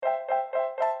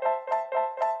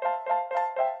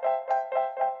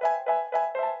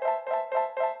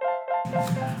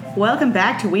Welcome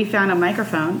back to We Found a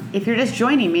Microphone. If you're just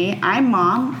joining me, I'm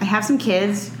Mom. I have some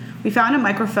kids. We found a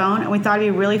microphone and we thought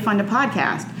it'd be really fun to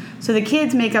podcast. So the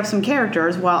kids make up some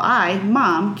characters while I,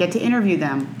 Mom, get to interview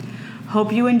them.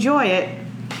 Hope you enjoy it.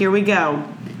 Here we go.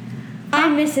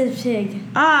 I'm Mrs.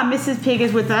 Pig. Mrs. Pig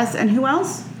is with us. And who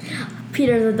else?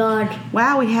 Peter the dog.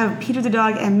 Wow, we have Peter the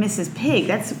dog and Mrs. Pig.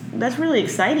 That's really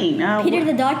exciting. Peter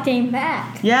the dog came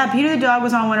back. Yeah, Peter the dog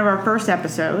was on one of our first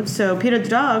episodes. So Peter the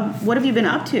dog, what have you been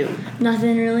up to?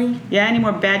 Nothing really. Yeah, any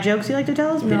more bad jokes you like to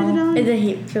tell us, Peter the dog? I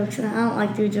hate jokes. I don't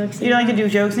like to do jokes anymore. You don't like to do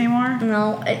jokes anymore?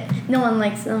 No, no one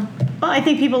likes them. Well, I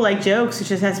think people like jokes. It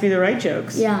just has to be the right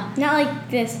jokes. Yeah, not like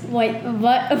this. Wait,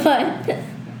 but.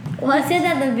 Well, I said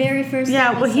that the very first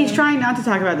Yeah, well, he's episode. trying not to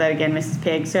talk about that again, Mrs.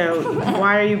 Pig. So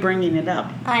why are you bringing it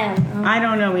up? I don't know. I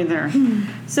don't know either.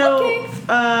 So,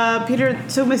 Okay. Peter,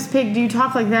 so Mrs. Pig, do you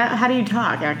talk like that? How do you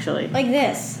talk, actually? Like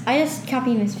this. I just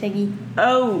copy Miss Piggy.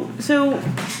 Oh, so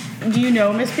do you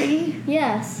know Miss Piggy?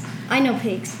 Yes. I know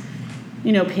pigs.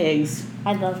 You know pigs.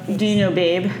 I love pigs. Do you know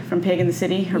Babe from Pig in the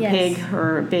City? Or Yes. Pig,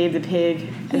 or Babe the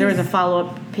Pig? There was a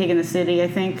follow-up Pig in the City, I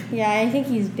think. Yeah, I think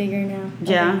he's bigger now.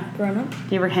 Yeah? Like grown up. Do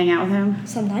you ever hang out with him?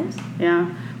 Sometimes. Yeah.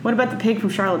 What about the pig from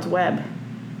Charlotte's Web?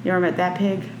 You ever met that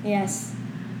pig? Yes.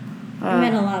 I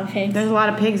met a lot of pigs. There's a lot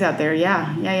of pigs out there,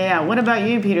 yeah. What about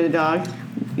you, Peter the dog?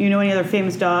 You know any other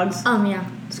famous dogs? Yeah.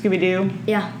 Scooby-Doo?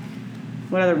 Yeah.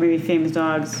 What other maybe famous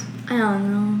dogs? I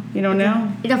don't know. You don't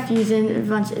know? It confusing a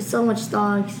bunch. It's so much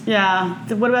dogs. Yeah.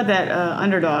 What about that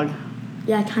Underdog?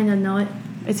 Yeah, I kind of know it.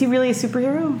 Is he really a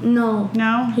superhero? No.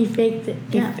 No? He faked it.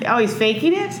 Yeah. Oh, he's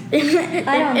faking it?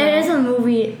 I don't know. It is a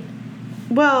movie.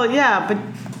 Well, yeah, but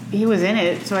he was in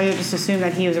it, so I just assumed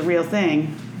that he was a real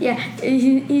thing. Yeah,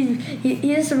 he's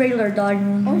just a regular dog.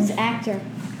 Oh, he's an actor.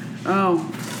 Oh,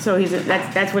 so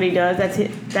that's what he does.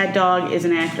 That dog is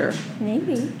an actor.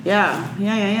 Maybe. Yeah.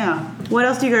 What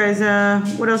else do you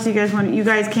guys want? You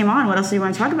guys came on. What else do you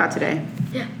want to talk about today?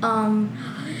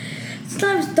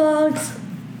 Sometimes dogs.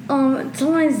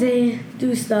 Sometimes they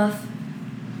do stuff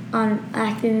on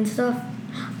acting and stuff.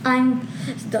 I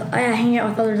hang out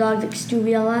with other dogs like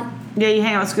Scooby a lot. Yeah, you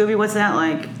hang out with Scooby. What's that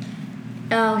like?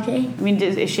 Okay. I mean,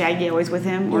 is Shaggy always with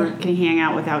him, or Yeah. can he hang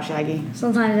out without Shaggy?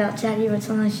 Sometimes without Shaggy, but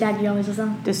sometimes Shaggy always with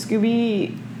them. Does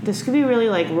Scooby really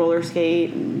like roller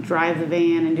skate and drive the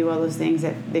van and do all those things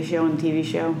that they show on the TV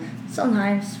show?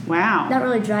 Sometimes. Wow, Not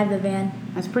really drive the van.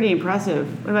 that's pretty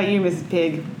impressive. What about you, Mrs.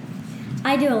 Pig?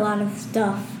 I do a lot of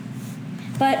stuff,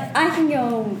 but I can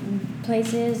go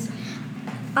places.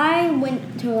 I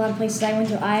went to a lot of places. I went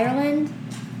to Ireland.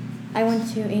 I went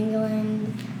to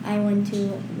England. I went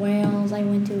to Wales. I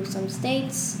went to some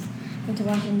states. Went to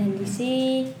Washington,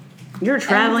 D.C. You're a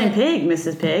traveling pig,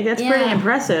 Mrs. Pig. That's pretty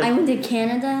impressive. I went to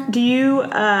Canada. Do you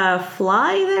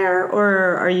fly there,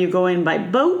 or are you going by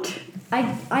boat?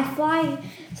 I fly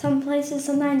some places.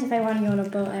 Sometimes if I want to go on a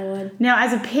boat, I would. Now,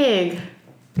 as a pig,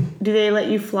 do they let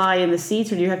you fly in the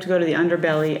seats, or do you have to go to the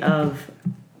underbelly of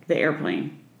the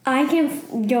airplane? I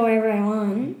can go wherever I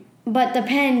want, but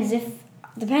depends if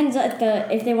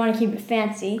they want to keep it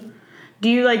fancy. Do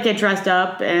you like get dressed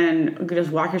up and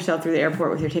just walk yourself through the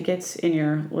airport with your tickets in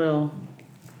your little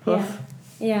hoof?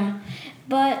 Yeah.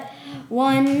 But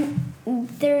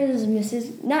there's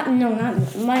not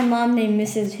my mom named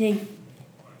Mrs. Pig.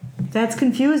 That's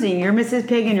confusing. You're Mrs.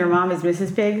 Pig and your mom is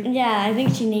Mrs. Pig? Yeah, I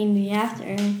think she named me after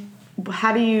her.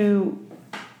 How do you...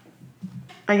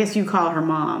 I guess you call her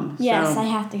mom. Yes, so. I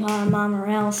have to call her mom or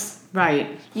else. Right.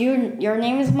 Your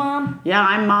name is Mom? Yeah,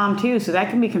 I'm Mom too, so that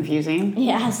can be confusing.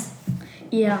 Yes.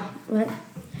 Yeah.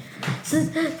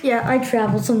 I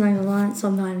travel sometimes a lot,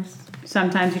 sometimes.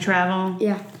 Sometimes you travel?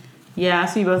 Yeah. Yeah,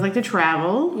 so you both like to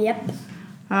travel. Yep.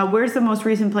 Where's the most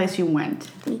recent place you went?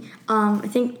 I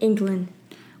think England.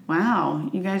 Wow,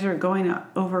 you guys are going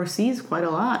overseas quite a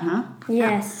lot, huh?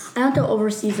 Yes. I don't go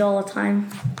overseas all the time.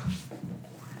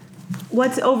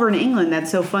 What's over in England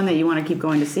that's so fun that you want to keep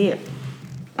going to see it?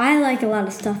 I like a lot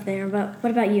of stuff there, but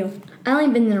what about you? I've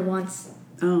only been there once.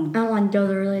 Oh. I don't want to go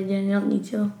there really again. I don't need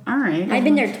to. All right. I've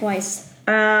been there twice.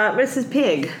 Mrs.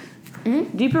 Pig, do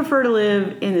you prefer to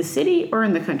live in the city or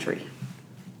in the country?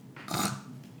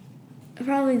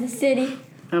 Probably the city.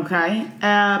 Okay.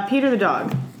 Peter the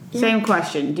dog, same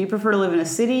question. Do you prefer to live in a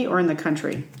city or in the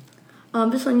country?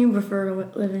 Which one you prefer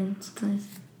to live in sometimes?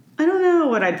 I don't know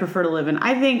what I'd prefer to live in.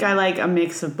 I think I like a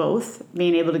mix of both,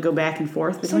 being able to go back and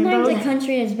forth between Sometimes both. the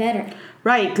country is better.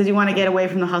 Right, because you want to get away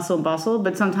from the hustle and bustle,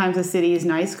 but sometimes the city is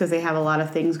nice because they have a lot of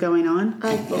things going on.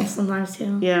 I like both sometimes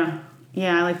too. Yeah,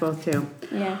 I like both too.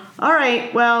 Yeah. All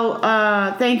right, well,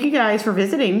 thank you guys for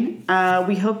visiting.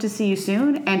 We hope to see you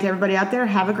soon, and to everybody out there,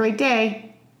 have a great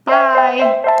day.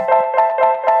 Bye.